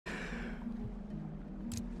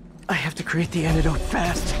I have to create the antidote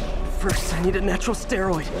fast. First, I need a natural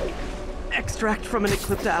steroid. Extract from an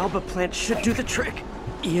Eclipta alba plant should do the trick.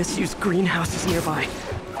 ASUS greenhouse is nearby.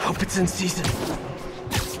 Hope it's in season.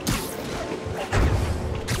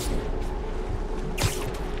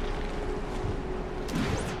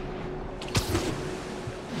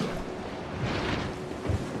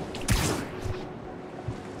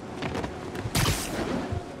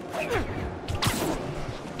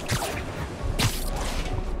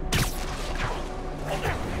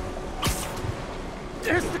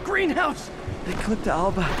 There's the greenhouse! The Eclipta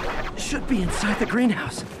alba should be inside the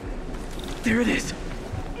greenhouse. There it is.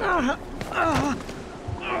 Don't worry.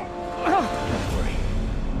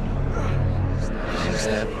 Is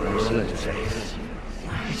that neural interface?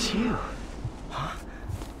 It's you. Huh?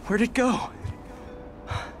 Where'd it go?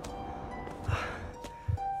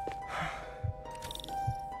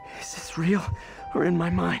 Is this real or in my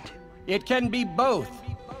mind? It can be both.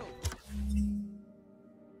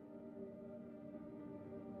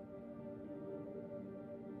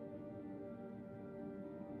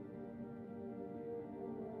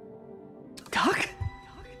 Doc?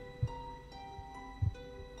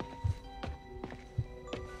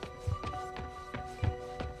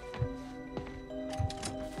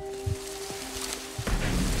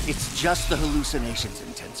 It's just the hallucinations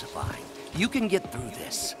intensifying. You can get through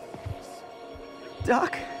this.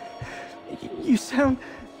 Doc? You sound...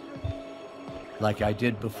 Like I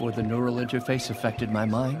did before the neural interface affected my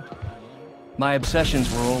mind. My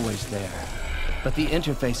obsessions were always there, but the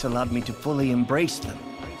interface allowed me to fully embrace them.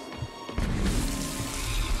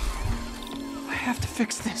 I have to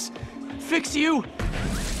fix this. Fix you!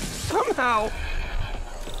 Somehow!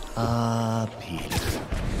 Peter.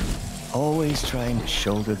 Always trying to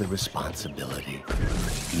shoulder the responsibility,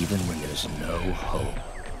 even when there's no hope.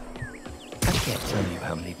 I can't tell you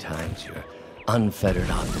how many times your unfettered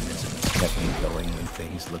optimism has kept me going when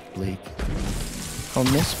things look bleak. I'll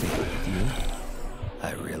miss being with you.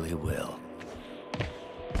 I really will.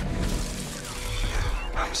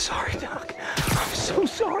 I'm sorry, Doc. I'm so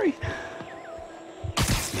sorry.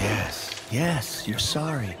 Yes, you're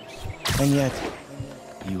sorry. And yet,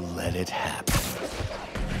 you let it happen.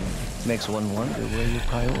 Makes one wonder where your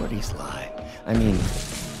priorities lie. I mean,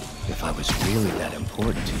 if I was really that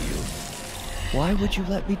important to you, why would you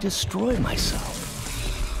let me destroy myself?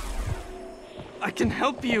 I can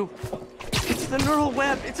help you. It's the neural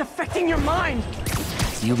web. It's affecting your mind.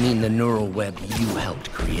 You mean the neural web you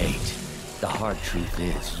helped create? The hard truth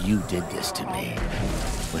is, you did this to me.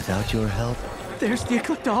 Without your help... There's the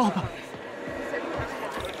Eclipta alba.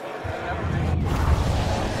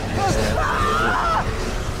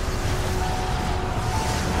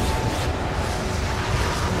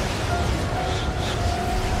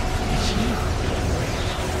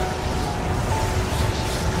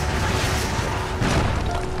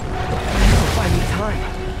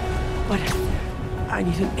 But I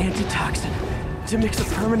need an antitoxin to mix a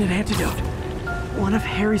permanent antidote. One of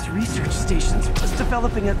Harry's research stations was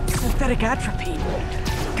developing a synthetic atropine.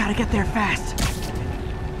 Gotta get there fast.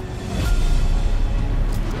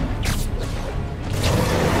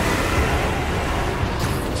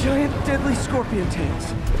 Giant deadly scorpion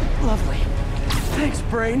tails. Lovely. Thanks,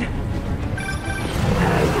 brain. I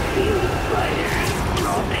have a feeling, Spider.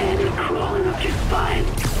 All panic crawling up your spine.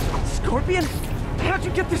 Scorpion? How'd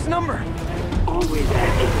you get this number? Always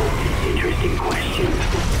asking interesting questions.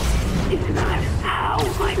 It's not how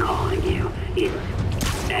am I calling you,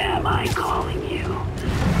 it's am I calling you?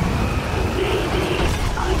 Maybe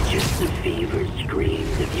I'm just the fevered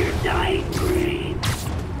screams of your dying brain.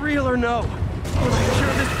 Real or no, when I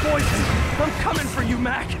cure this poison, I'm coming for you,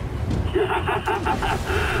 Mac.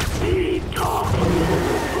 Big talk, little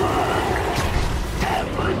bug. Have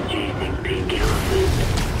fun chasing pink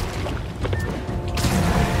elephants.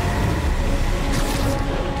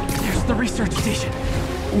 There's the research station.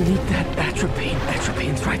 Need that atropine.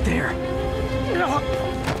 Atropine's right there.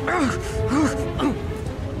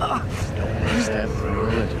 Is that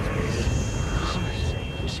neural interface?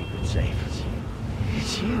 Your secret's safe.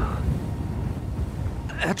 It's you.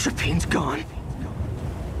 Atropine's gone.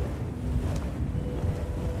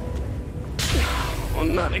 Oh,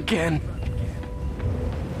 not again.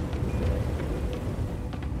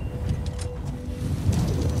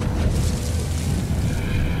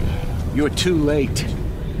 You're too late.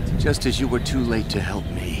 Just as you were too late to help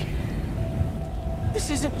me. This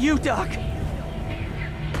isn't you, Doc.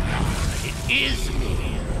 It is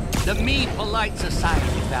me. The me polite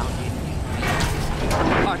society found in me.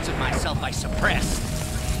 Parts of myself I suppressed.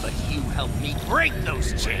 But you helped me break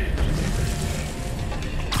those chains.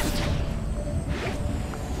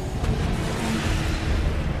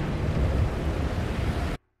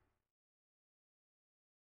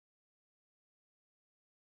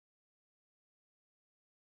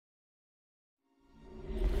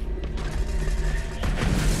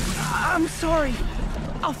 I'm sorry.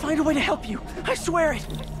 I'll find a way to help you. I swear it.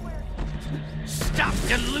 Stop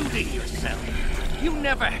deluding yourself. You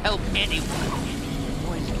never help anyone.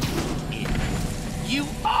 Poison is. You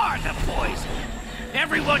are the poison.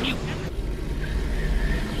 Everyone you...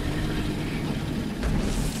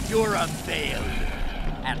 You're a failure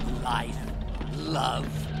at life, love,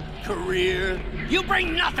 career. You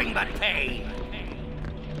bring nothing but pain.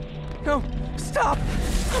 No, stop!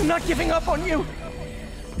 I'm not giving up on you!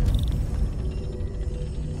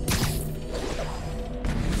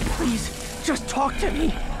 Please, just talk to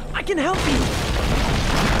me. I can help you.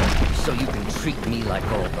 So you can treat me like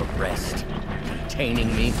all the rest?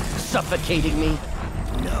 Containing me? Suffocating me?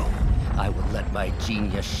 No, I will let my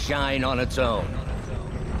genius shine on its own.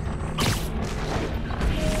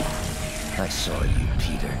 I saw you,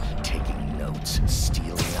 Peter, taking notes,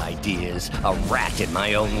 stealing ideas, a rat in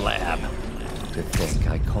my own lab. To think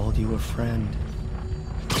I called you a friend.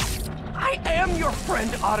 I am your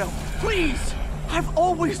friend, Otto. Please! I've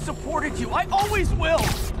always supported you. I always will!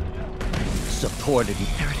 Supported you?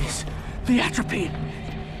 There it is. The atropine.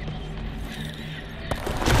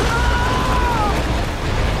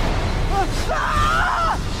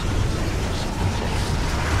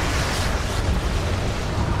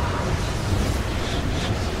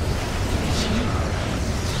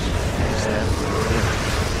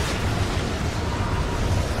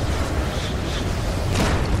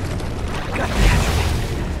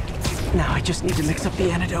 Now I just need to mix up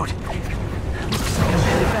the antidote. Looks like I'm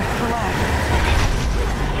headed back to the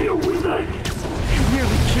lab. You're with us. I'm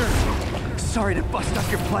nearly cured. Sorry to bust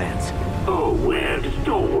up your plans. Oh, Webs,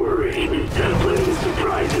 don't worry. There's plenty of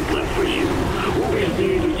surprises left for you. We'll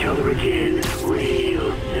see each other again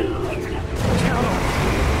real soon. Count on it.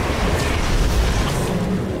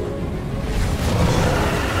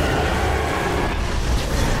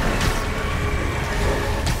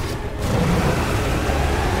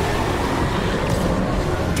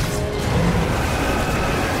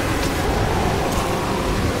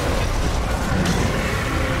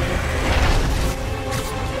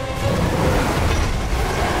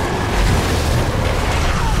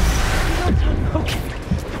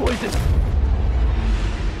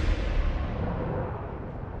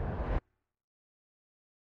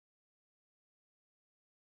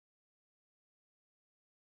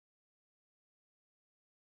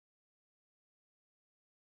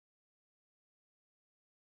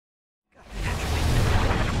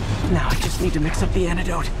 Now I just need to mix up the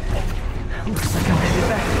antidote. Looks like I'm headed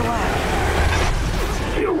back to the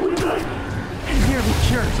lab. You're with us. I'm nearly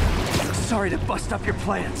cured. Sorry to bust up your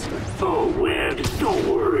plans. Oh, Webs, don't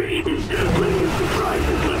worry. There's plenty of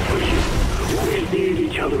surprises left for you. We'll see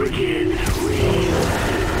each other again real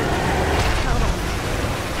soon. Count on it.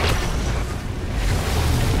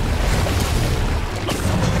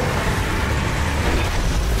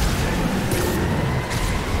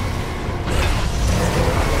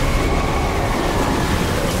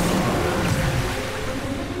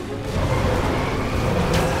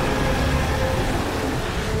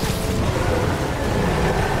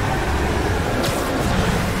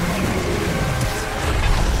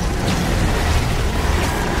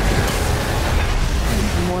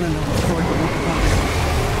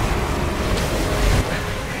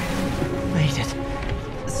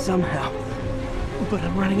 Somehow. But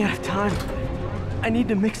I'm running out of time. I need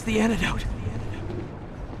to mix the antidote.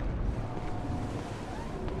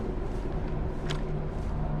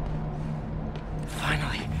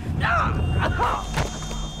 Finally.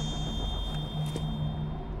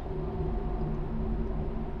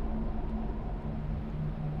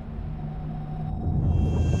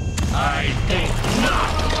 I think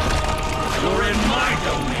not! You're in my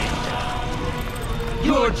domain now.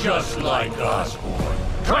 You're just like Osborn,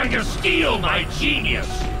 trying to steal my genius.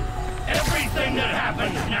 Everything that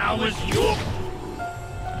happens now is your...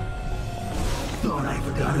 Thought I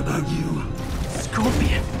forgot about you.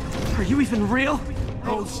 Scorpion, are you even real?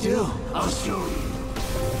 Hold still, I'll show you.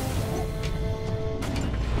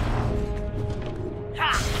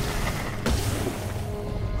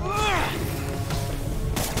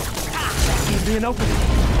 Gave me an opening.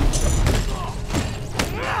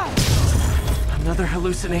 Another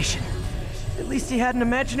hallucination. At least he had an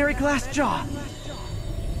imaginary glass jaw.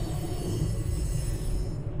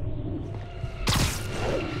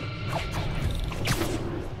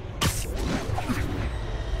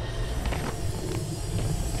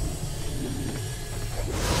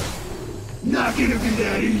 Not gonna be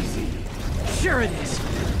that easy. Sure it is.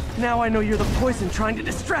 Now I know you're the poison trying to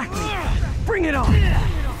distract me. Bring it on!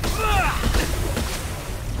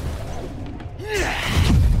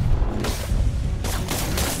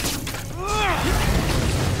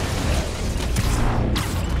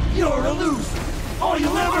 You're a loser. All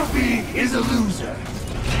you'll ever be is a loser.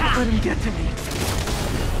 Let him get to me.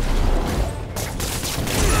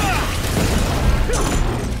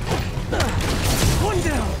 One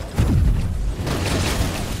down.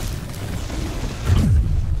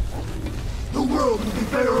 The world would be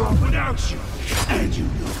better off without you. And you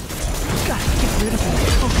know. Gotta get rid of him.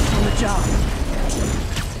 Focus on the job.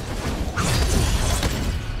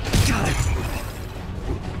 Got it.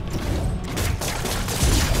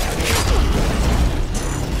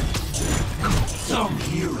 Some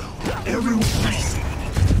hero. Everyone. Nice.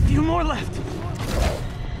 Few more left.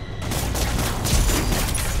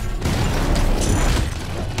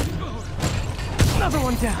 Another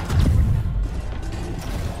one down.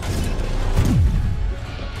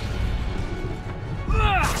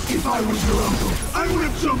 If I was your uncle, I would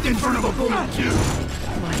have jumped in front of a bullet too.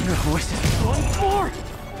 My inner voice is going more.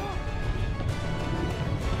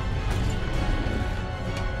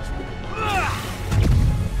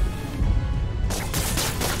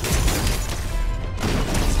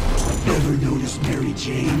 Ever notice Mary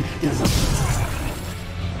Jane does a...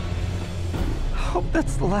 Hope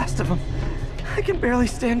that's the last of them. I can barely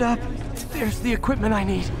stand up. There's the equipment I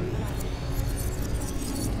need.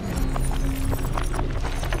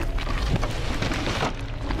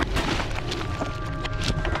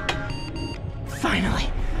 Finally.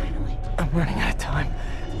 I'm running out of time.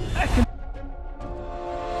 I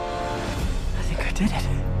think I did it.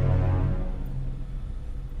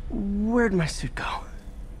 Where'd my suit go?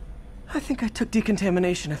 I think I took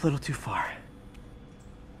decontamination a little too far.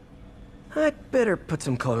 I'd better put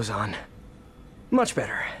some clothes on. Much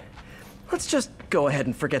better. Let's just go ahead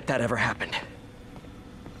and forget that ever happened.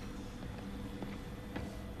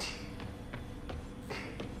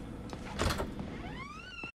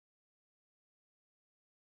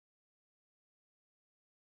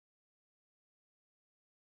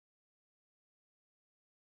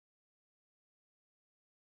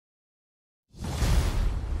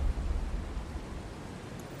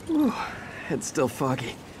 Ooh, head's still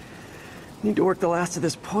foggy. Need to work the last of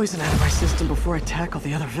this poison out of my system before I tackle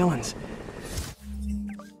the other villains.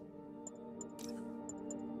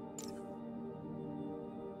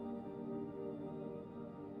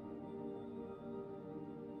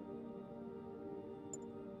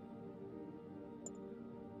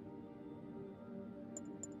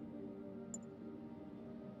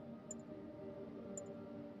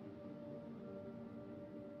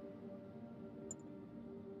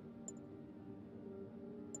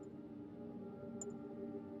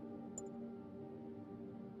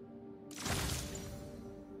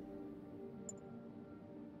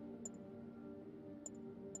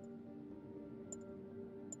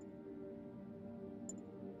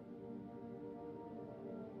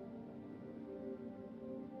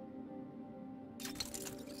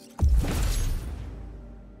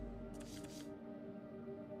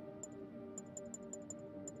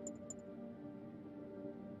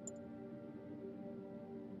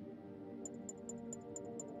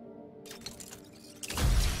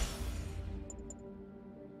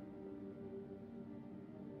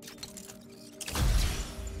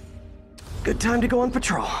 Good time to go on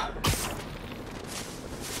patrol.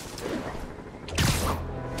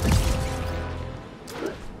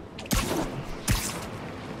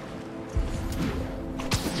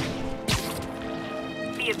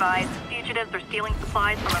 Be advised, fugitives are stealing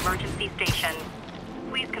supplies from emergency stations.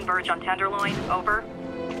 Please converge on Tenderloin. Over.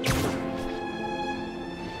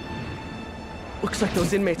 Looks like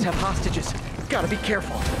those inmates have hostages. Gotta be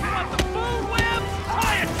careful. You want the food webs?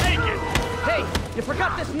 Try and take it! Hey, you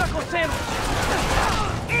forgot this knuckle sandwich!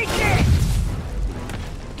 Eat it!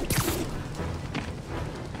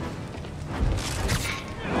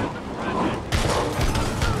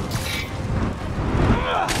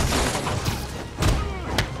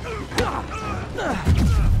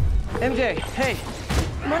 MJ, hey,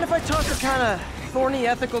 mind if I toss a kind of thorny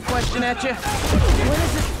ethical question at you? When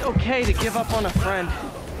is it okay to give up on a friend?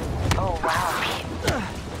 Oh, wow, Pete.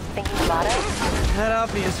 Thinking about it? That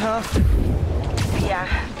obvious, huh? Yeah,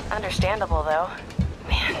 understandable, though.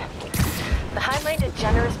 Man, the high-minded,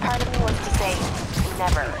 generous part of me wants to say,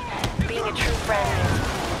 never. Being a true friend means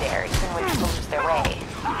being there, even when people lose their way.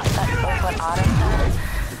 But with what Otto said,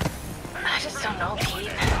 I just don't know,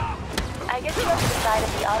 Pete. I guess you have to decide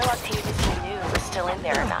if the Otto Octavius you knew was still in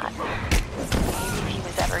there or not. Maybe if he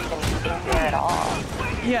was ever even in there at all.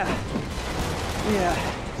 Yeah.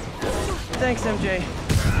 Thanks, MJ.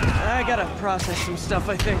 I gotta process some stuff,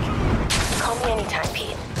 I think. Call me anytime,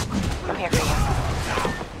 Pete. I'm here for you.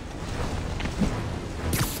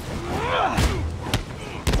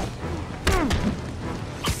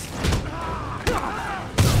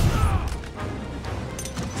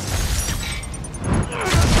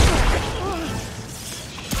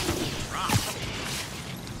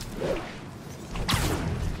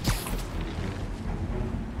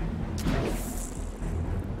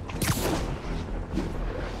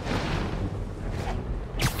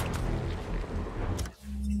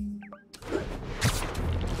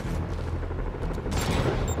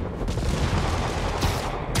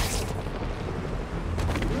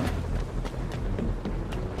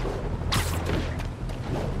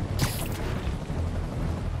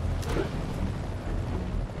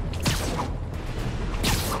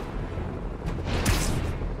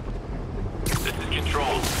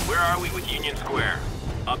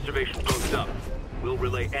 Observation post up. We'll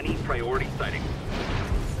relay any priority sightings.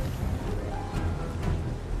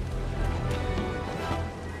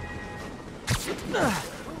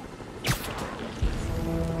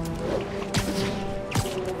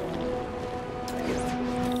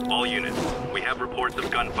 All units, we have reports of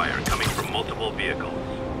gunfire coming from multiple vehicles.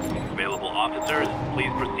 Available officers,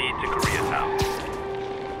 please proceed to Koreatown.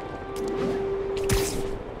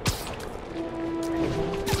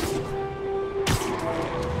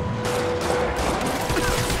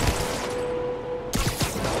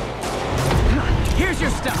 Here's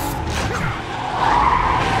your stuff.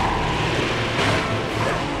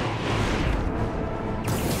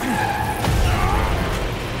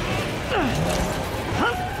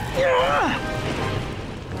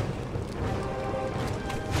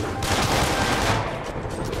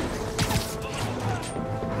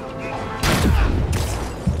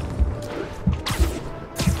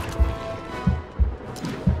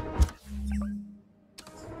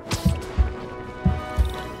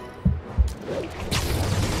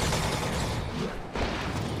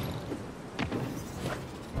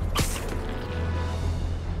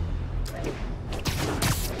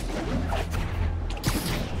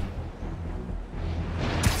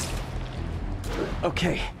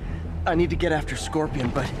 Okay, I need to get after Scorpion,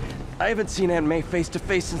 but I haven't seen Aunt May face to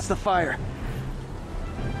face since the fire.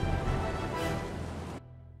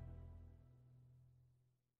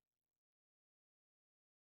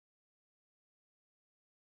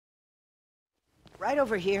 Right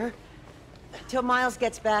over here. Till Miles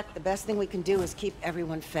gets back, the best thing we can do is keep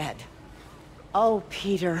everyone fed. Oh,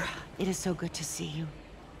 Peter, it is so good to see you.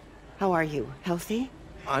 How are you? Healthy?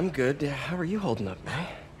 I'm good. How are you holding up, May?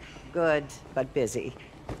 Good, but busy.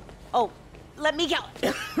 Oh, let me go.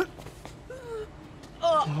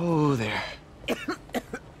 Oh, there.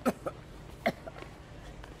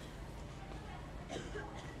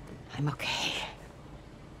 I'm okay.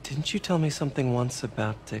 Didn't you tell me something once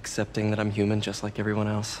about accepting that I'm human just like everyone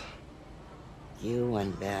else? You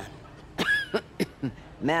and Ben.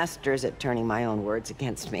 Masters at turning my own words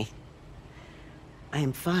against me. I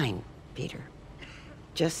am fine, Peter.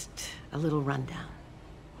 Just a little rundown.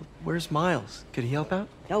 Where's Miles? Could he help out?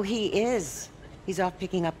 Oh, he is. He's off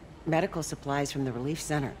picking up medical supplies from the relief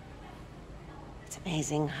center. It's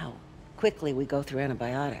amazing how quickly we go through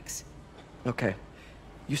antibiotics. Okay.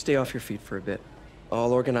 You stay off your feet for a bit.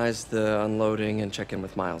 I'll organize the unloading and check in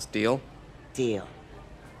with Miles. Deal? Deal.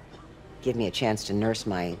 Give me a chance to nurse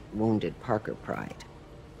my wounded Parker pride.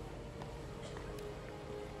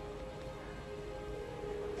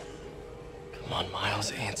 Come on,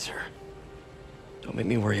 Miles, answer. Don't make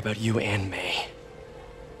me worry about you and May.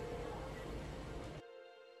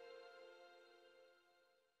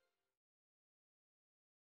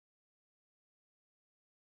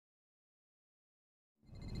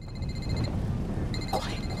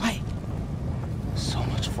 Quiet. So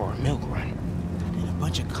much for a milk run. How did a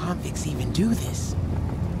bunch of convicts even do this?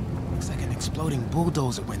 Looks like an exploding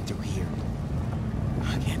bulldozer went through here.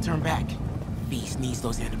 I can't turn back. Beast needs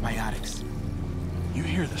those antibiotics. You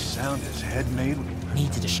hear the sound his head made?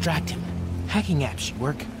 Need to distract him. Hacking apps should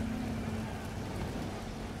work.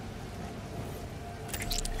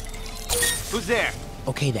 Who's there?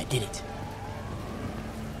 Okay, that did it.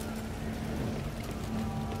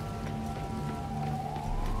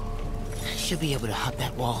 Should be able to hop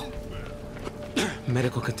that wall.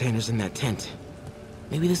 Medical containers in that tent.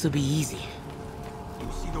 Maybe this will be easy. You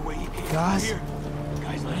see the way he came Guys, here?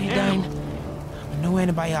 Guys like I ain't him. dying. No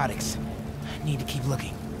antibiotics. Need to keep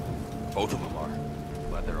looking. Both of them are.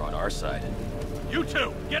 Glad they're on our side. You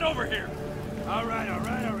two, get over here! All right.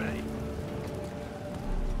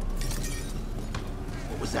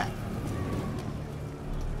 What was that?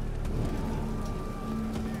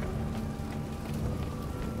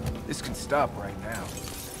 This can stop right now.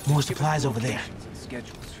 More supplies over there. Locations and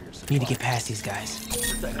schedules for your Need to supplies. get past these guys.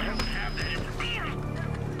 Believe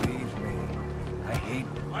me, I hate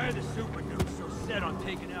Why are the super nukes so set on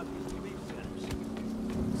taking out these relief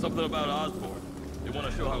centers? Something about Osborn. They want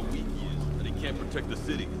to show how weak he is, that he can't protect the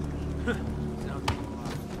city. Sounds like a lot.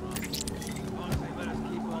 As long as they let us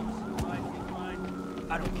keep all the supplies we find,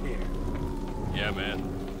 I don't care. Yeah, man.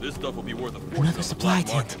 This stuff will be worth a fortune. Another supply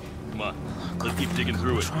tent. Come on, let's keep digging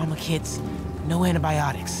through it. Trauma kits, no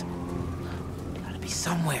antibiotics. Gotta be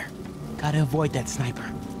somewhere. Gotta avoid that sniper. I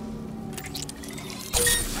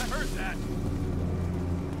heard that.